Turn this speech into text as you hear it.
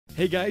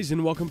Hey guys,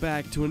 and welcome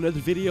back to another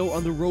video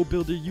on the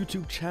RoBuilder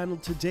YouTube channel.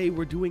 Today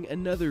we're doing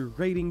another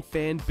rating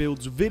fan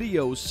builds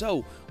video,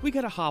 so we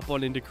gotta hop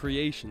on into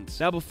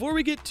creations. Now before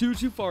we get too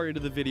far into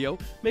the video,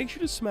 make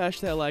sure to smash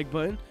that like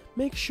button.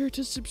 Make sure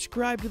to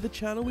subscribe to the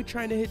channel. We're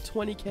trying to hit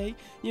 20k.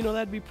 You know,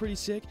 that'd be pretty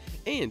sick.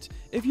 And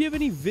if you have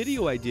any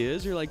video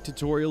ideas or like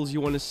tutorials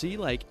you want to see,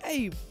 like,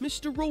 hey,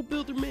 Mr.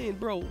 RoBuilder man,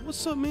 bro,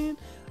 what's up, man?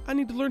 I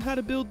need to learn how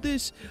to build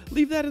this.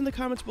 Leave that in the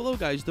comments below,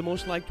 guys. The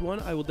most liked one,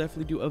 I will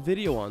definitely do a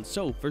video on.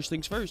 So, first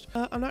things first.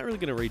 I'm not really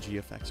going to rate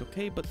GFX,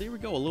 okay? But there we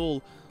go. A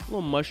little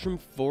mushroom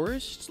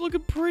forest. It's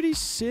looking pretty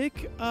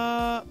sick.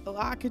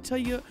 I could tell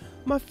you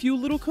my few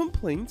little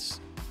complaints,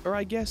 or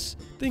I guess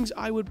things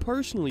I would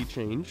personally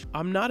change.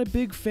 I'm not a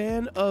big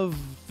fan of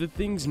the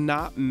things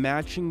not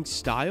matching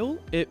style.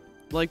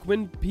 Like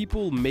when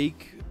people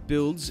make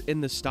builds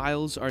and the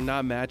styles are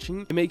not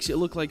matching, it makes it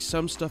look like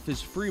some stuff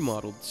is free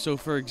modeled. So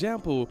for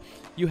example,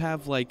 you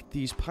have like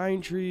these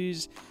pine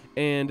trees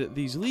and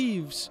these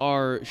leaves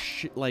are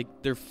like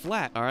they're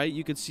flat, all right?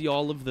 You could see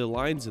all of the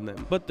lines in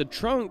them, but the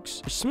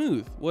trunks are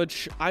smooth,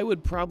 which I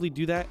would probably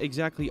do that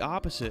exactly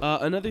opposite.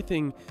 Another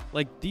thing,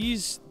 like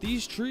these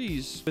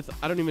trees with,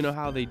 I don't even know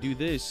how they do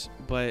this,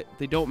 but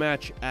they don't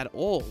match at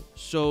all.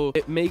 So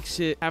it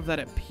makes it have that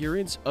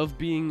appearance of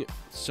being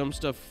some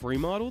stuff free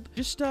modeled.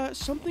 Just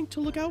something to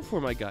look out for,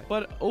 my guy.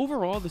 But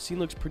overall, the scene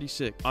looks pretty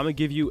sick. I'm gonna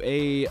give you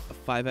a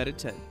 5 out of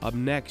 10. Up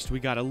next,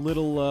 we got a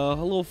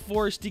little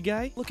foresty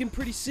guy looking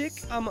pretty sick.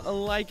 I'm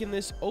liking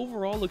this.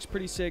 Overall, looks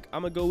pretty sick.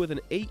 I'm gonna go with an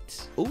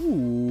 8.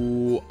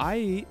 Ooh,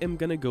 I am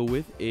gonna go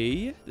with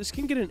this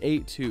can get an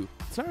 8 too.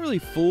 It's not really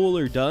full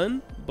or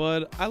done,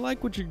 but I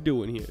like what you're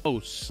doing here. Oh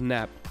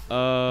snap.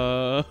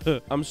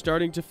 I'm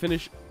starting to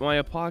finish my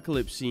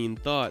apocalypse scene.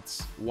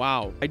 Thoughts?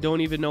 Wow. I don't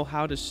even know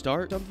how to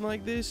start something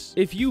like this.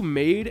 If you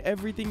made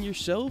everything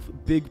yourself,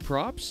 big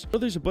props. I know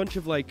there's a bunch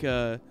of like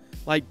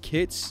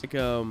kits,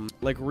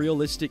 like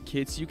realistic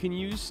kits you can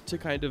use to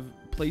kind of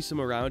place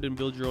them around and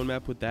build your own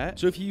map with that.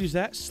 So if you use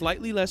that,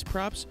 slightly less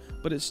props,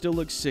 but it still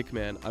looks sick,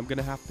 man. I'm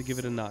gonna have to give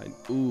it a 9.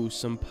 Ooh,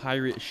 some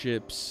pirate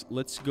ships.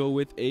 Let's go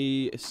with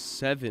a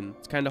 7.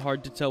 It's kind of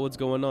hard to tell what's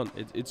going on.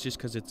 It's just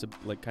because it's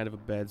like kind of a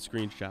bad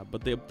screenshot,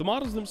 but the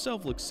models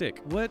themselves look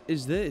sick. What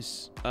is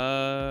this?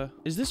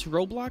 Is this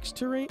Roblox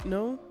terrain?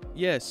 No?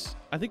 Yes.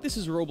 I think this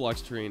is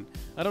Roblox terrain.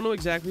 I don't know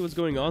exactly what's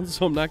going on,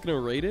 so I'm not gonna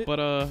rate it,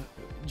 but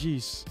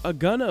geez. A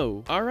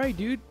gunno. All right,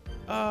 dude.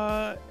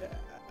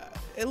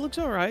 It looks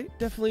all right.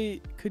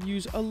 Definitely could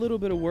use a little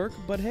bit of work,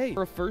 but hey,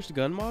 for a first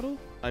gun model,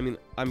 I mean,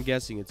 I'm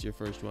guessing it's your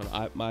first one.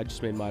 I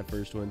just made my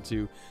first one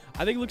too.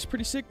 I think it looks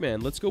pretty sick,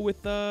 man. Let's go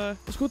with the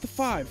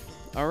 5.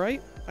 All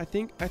right. I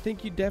think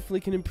you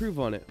definitely can improve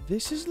on it.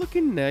 This is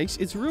looking nice.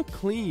 It's real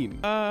clean.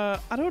 I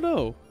don't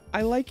know.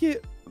 I like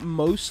it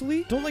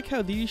mostly. Don't like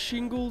how these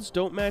shingles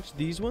don't match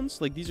these ones.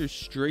 Like these are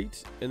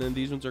straight and then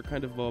these ones are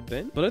kind of all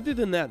bent, but other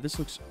than that, this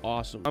looks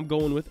awesome. I'm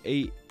going with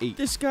a 8.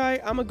 This guy,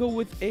 I'm gonna go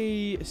with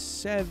a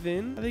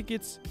 7. I think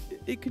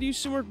it could use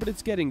some work, but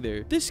it's getting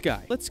there. This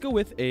guy, let's go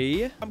with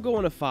I'm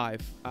going a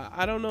 5.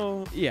 I don't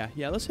know. Yeah,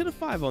 let's hit a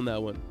 5 on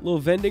that one. Little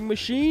vending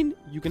machine,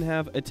 you can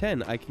have a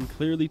 10. I can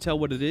clearly tell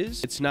what it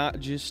is. It's not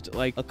just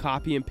like a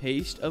copy and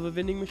paste of a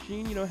vending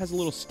machine, you know, it has a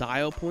little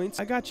style points.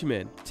 I got you,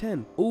 man.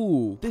 10.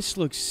 Ooh, this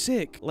looks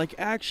sick. Like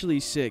actually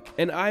sick.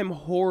 And I'm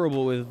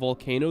horrible with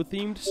volcano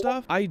themed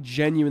stuff. I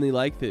genuinely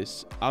like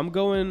this. I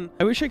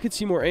wish I could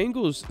see more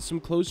angles, some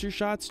closer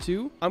shots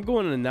too. I'm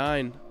going a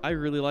 9. I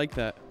really like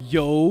that.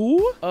 Yo,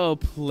 a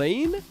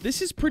plane.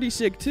 This is pretty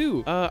sick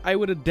too. I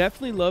would have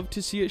definitely loved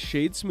to see it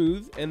shade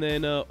smooth and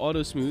then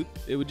auto smooth.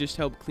 It would just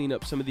help clean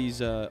up some of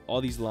these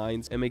all these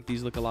lines and make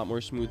these look a lot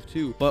more smooth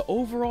too. But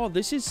overall,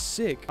 this is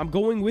sick. I'm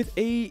going with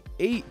a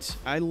 8.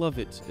 I love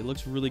it. It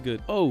looks really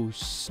good. Oh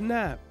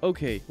snap.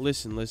 Okay,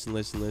 listen.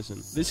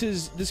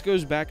 This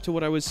goes back to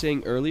what I was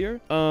saying earlier.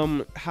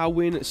 How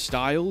when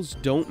styles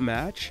don't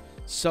match,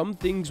 some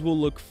things will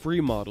look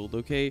free modeled,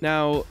 okay?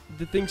 Now,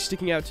 the thing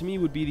sticking out to me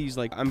would be these,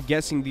 like, I'm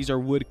guessing these are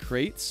wood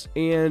crates,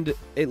 and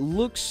it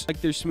looks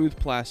like they're smooth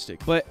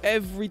plastic, but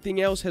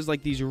everything else has,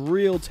 like, these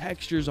real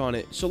textures on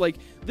it. So, like,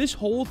 this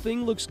whole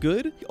thing looks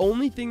good. The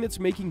only thing that's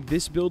making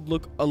this build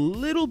look a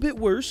little bit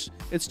worse,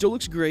 it still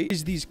looks great,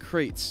 is these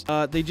crates.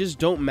 They just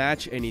don't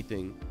match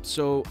anything.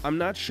 So, I'm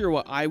not sure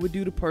what I would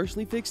do to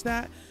personally fix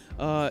that.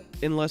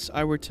 Unless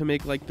I were to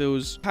make, like,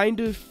 those kind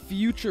of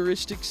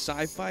futuristic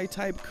sci-fi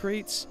type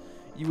crates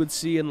you would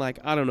see in, like,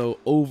 I don't know,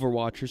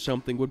 Overwatch or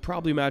something, would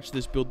probably match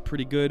this build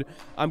pretty good.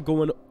 I'm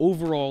going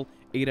overall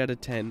 8 out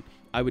of 10.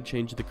 I would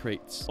change the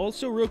crates.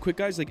 Also, real quick,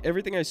 guys, like,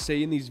 everything I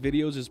say in these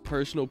videos is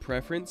personal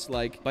preference.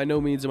 Like, by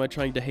no means am I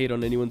trying to hate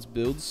on anyone's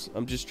builds.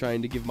 I'm just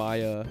trying to give my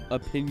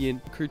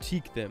opinion,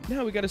 critique them.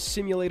 Now we got a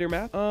simulator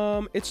map.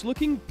 It's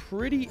looking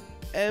pretty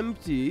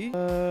empty.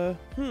 So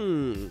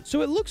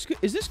it looks good.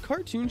 Is this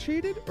cartoon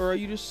shaded or are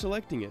you just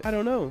selecting it? I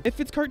don't know. If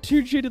it's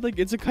cartoon shaded, like,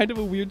 it's a kind of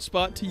a weird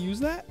spot to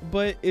use that,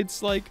 but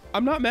it's like,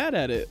 I'm not mad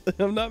at it.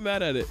 I'm not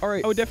mad at it. All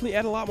right, I would definitely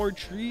add a lot more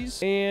trees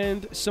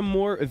and some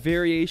more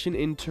variation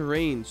in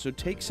terrain. So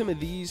take some of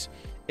these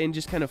and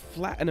just kind of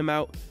flatten them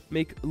out,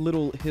 make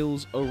little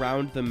hills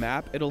around the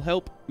map. It'll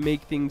help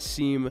make things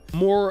seem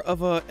more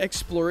of a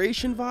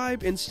exploration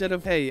vibe instead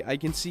of, hey, I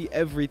can see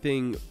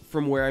everything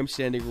from where I'm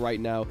standing right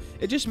now.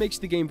 It just makes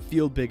the game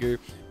feel bigger.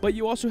 But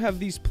you also have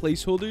these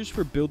placeholders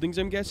for buildings,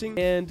 I'm guessing,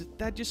 and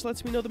that just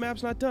lets me know the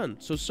map's not done.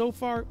 So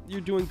far,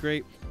 you're doing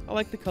great. I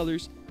like the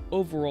colors.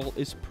 Overall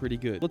is pretty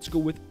good. Let's go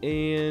with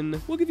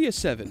we'll give you a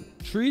 7.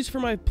 Trees for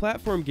my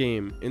platform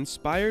game,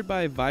 inspired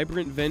by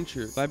Vibrant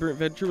Venture. Vibrant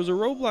Venture was a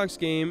Roblox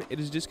game.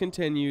 It is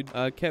discontinued,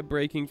 kept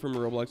breaking from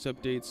Roblox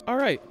updates. All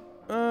right.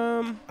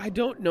 I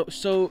don't know.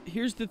 So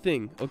here's the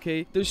thing,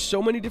 okay? There's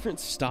so many different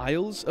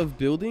styles of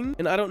building,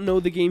 and I don't know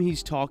the game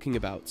he's talking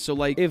about. So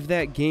like, if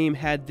that game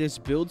had this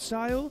build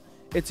style,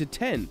 it's a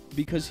 10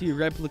 because he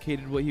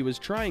replicated what he was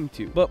trying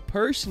to. But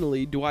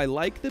personally, do I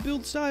like the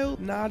build style?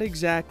 Not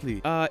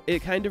exactly.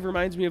 It kind of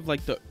reminds me of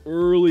like the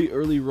early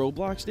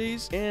Roblox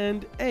days.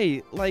 And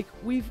hey, like,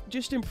 we've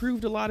just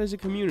improved a lot as a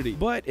community.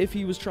 But if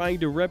he was trying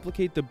to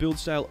replicate the build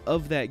style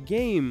of that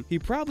game, he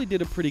probably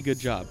did a pretty good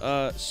job.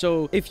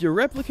 So if you're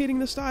replicating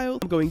the style,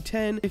 I'm going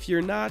 10. If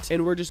you're not,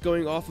 and we're just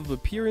going off of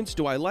appearance,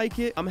 do I like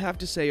it? I'm gonna have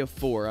to say a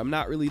 4. I'm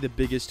not really the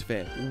biggest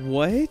fan.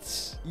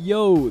 What?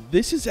 Yo,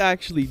 this is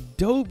actually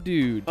dope,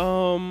 dude.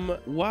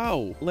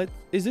 Wow.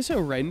 Is this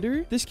a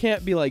render? This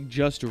can't be like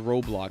just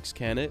Roblox,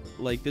 can it?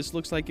 Like, this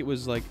looks like it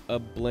was like a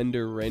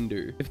Blender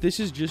render. If this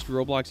is just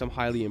Roblox, I'm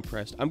highly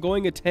impressed. I'm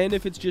going a 10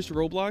 if it's just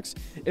Roblox.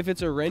 If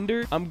it's a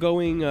render, I'm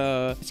going,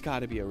 it's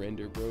gotta be a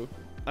render, bro.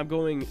 I'm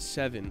going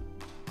 7.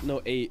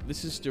 No, 8.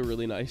 This is still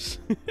really nice.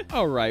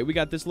 All right, we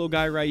got this little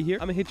guy right here.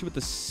 I'm gonna hit you with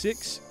the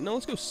 6. No,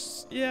 let's go,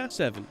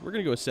 7. We're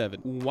gonna go a 7.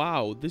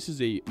 Wow, this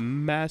is a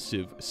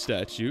massive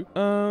statue.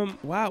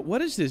 Wow,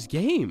 what is this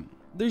game?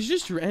 There's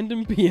just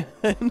random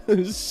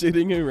pianos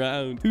sitting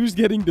around. Who's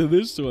getting to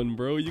this one,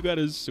 bro? You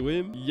gotta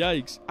swim?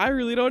 Yikes. I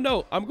really don't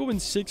know. I'm going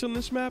 6 on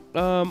this map.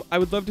 I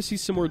would love to see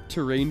some more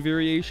terrain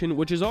variation,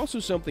 which is also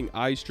something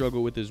I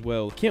struggle with as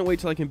well. Can't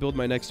wait till I can build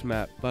my next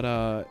map.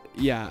 But,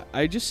 yeah,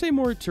 I just say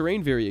more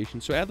terrain variation.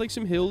 So add, like,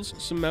 some hills,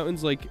 some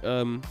mountains, like,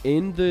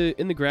 in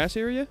the grass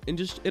area, and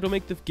just, it'll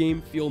make the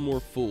game feel more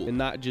full and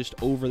not just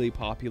overly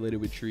populated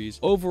with trees.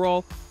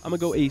 Overall, I'm gonna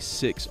go a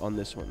 6 on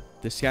this one.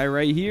 This guy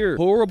right here,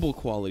 horrible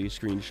quality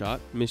screenshot,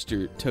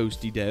 Mr.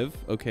 Toasty Dev,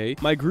 okay?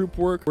 My group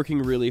working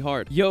really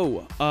hard.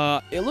 Yo,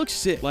 it looks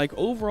sick. Like,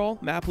 overall,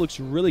 map looks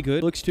really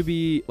good. Looks to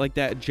be like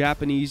that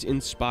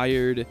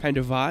Japanese-inspired kind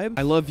of vibe.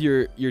 I love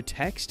your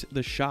text,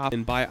 the shop,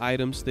 and buy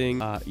items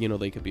thing. You know,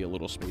 they could be a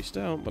little spaced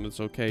out, but it's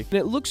okay. And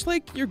it looks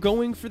like you're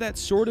going for that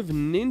sort of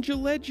Ninja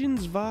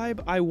Legends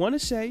vibe, I want to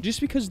say,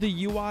 just because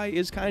the UI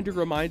is kind of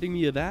reminding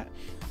me of that.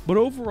 But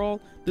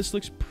overall, this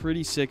looks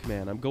pretty sick,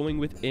 man. I'm going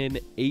with an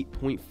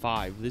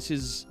 8.5. This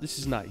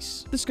is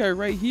nice. This guy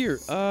right here,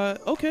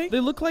 okay. They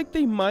look like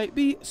they might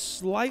be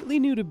slightly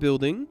new to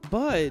building,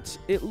 but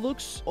it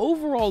looks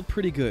overall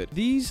pretty good.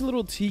 These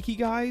little tiki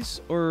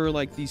guys, or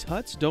like these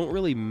huts, don't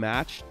really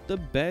match the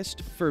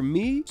best for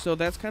me, so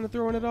that's kind of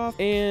throwing it off.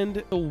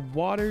 And the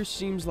water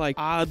seems like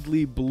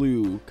oddly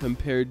blue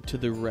compared to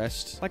the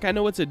rest. Like, I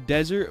know it's a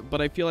desert,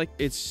 but I feel like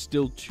it's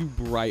still too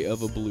bright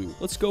of a blue.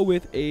 Let's go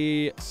with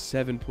a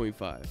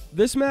 7.5.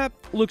 This map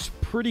looks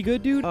pretty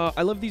good, dude.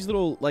 I love these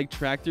little like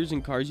tractors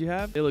and cars you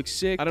have. They look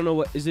sick. I don't know,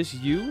 what is this,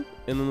 you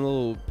and then the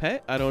little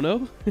pet? I don't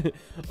know.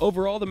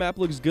 Overall, the map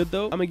looks good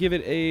though. I'm gonna give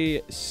it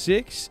a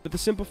 6, but the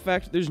simple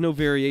fact there's no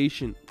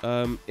variation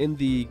in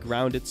the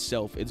ground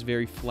itself. It's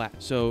very flat,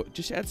 so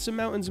just add some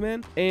mountains,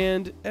 man,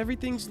 and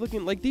everything's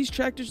looking like, these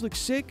tractors look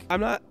sick.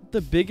 I'm not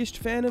the biggest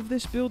fan of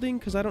this building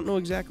because I don't know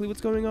exactly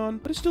what's going on,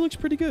 but it still looks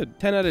pretty good.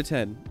 10 out of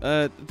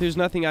 10. There's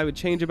nothing I would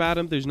change about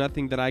them. There's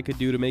nothing that I could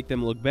do to make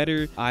them look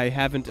better. I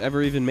haven't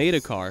ever even made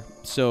a car,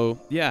 so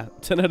yeah,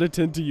 10 out of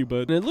 10 to you,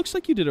 bud. And it looks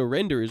like you did a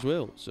render as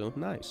well, so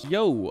nice.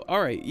 Yo,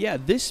 all right, yeah,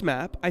 this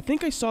map, I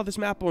think I saw this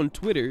map on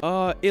Twitter.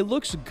 It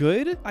looks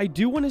good. I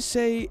do want to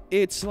say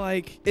it's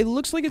like, it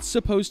looks like it's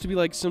supposed to be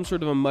like some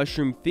sort of a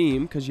mushroom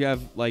theme because you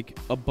have like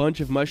a bunch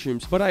of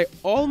mushrooms, but I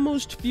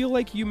almost feel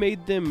like you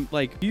made them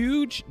like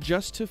huge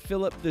just to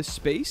fill up the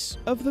space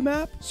of the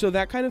map, so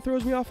that kind of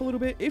throws me off a little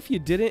bit. If you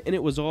didn't and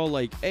it was all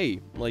like, hey,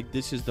 like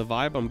this is the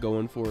vibe I'm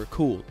going for,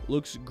 cool,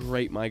 looks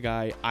great, my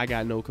guy. I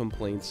got no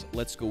complaints.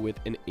 Let's go with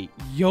an 8.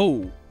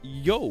 Yo,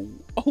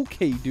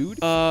 okay, dude,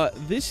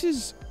 this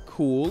is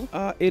cool.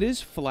 It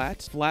is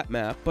flat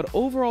map, but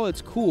overall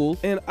it's cool.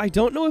 And I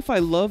don't know if I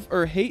love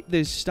or hate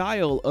this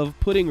style of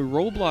putting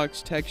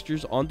Roblox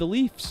textures on the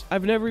leaves.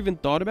 I've never even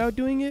thought about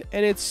doing it,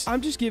 and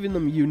I'm just giving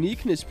them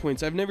uniqueness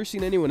points. I've never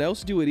seen anyone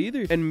else do it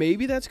either, and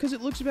maybe that's because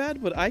it looks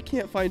bad, but I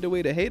can't find a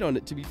way to hate on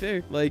it, to be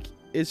fair. Like,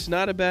 it's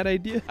not a bad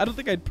idea. I don't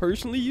think I'd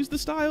personally use the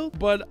style,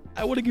 but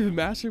I want to give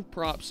massive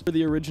props for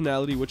the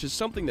originality, which is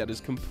something that is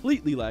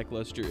completely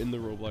lackluster in the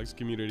Roblox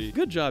community.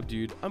 Good job,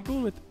 dude. I'm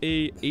going with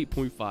a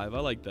 8.5. I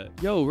like that.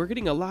 Yo, we're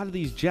getting a lot of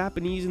these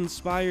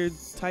Japanese-inspired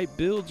type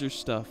builds or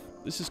stuff.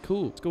 This is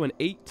cool. Let's go an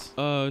 8,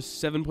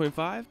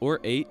 7.5 or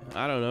 8.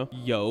 I don't know.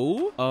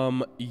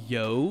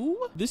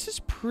 Yo. This is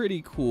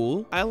pretty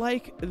cool. I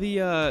like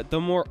the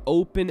more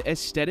open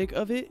aesthetic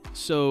of it.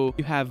 So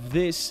you have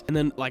this, and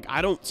then like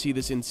I don't see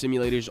this in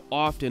simulators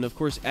often. Of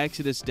course,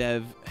 Exodus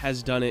Dev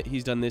has done it.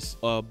 He's done this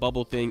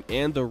bubble thing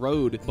and the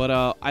road.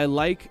 But I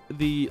like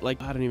the I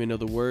don't even know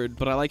the word,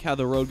 but I like how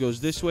the road goes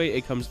this way.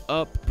 It comes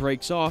up,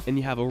 breaks off, and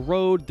you have a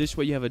road. This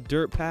way you have a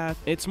dirt path.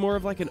 It's more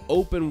of like an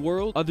open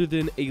world other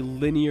than a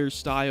linear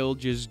style,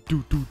 just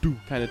do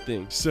kind of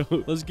thing. So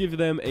let's give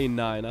them a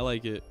 9. I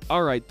like it.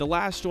 All right, the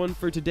last one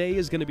for today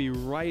is going to be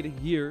right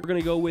here. We're going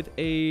to go with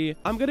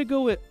I'm going to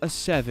go with a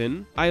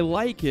 7. I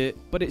like it,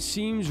 but it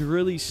seems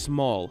really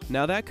small.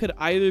 Now that could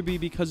either be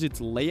because its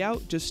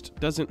layout just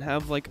doesn't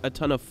have like a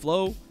ton of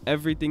flow.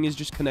 Everything is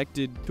just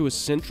connected to a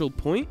central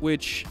point,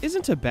 which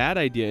isn't a bad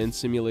idea in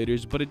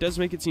simulators, but it does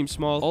make it seem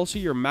small. Also,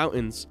 your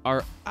mountains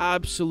are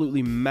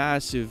absolutely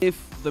massive.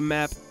 If the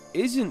map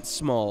isn't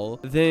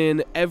small,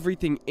 then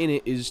everything in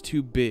it is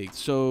too big.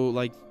 So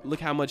like, look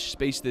how much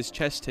space this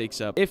chest takes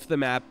up if the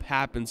map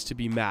happens to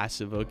be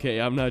massive. Okay,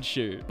 I'm not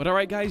sure. But all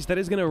right, guys, that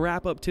is gonna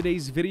wrap up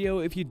today's video.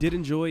 If you did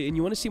enjoy and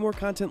you want to see more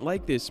content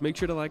like this, make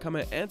sure to like,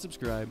 comment, and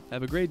subscribe.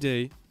 Have a great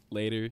day. Later.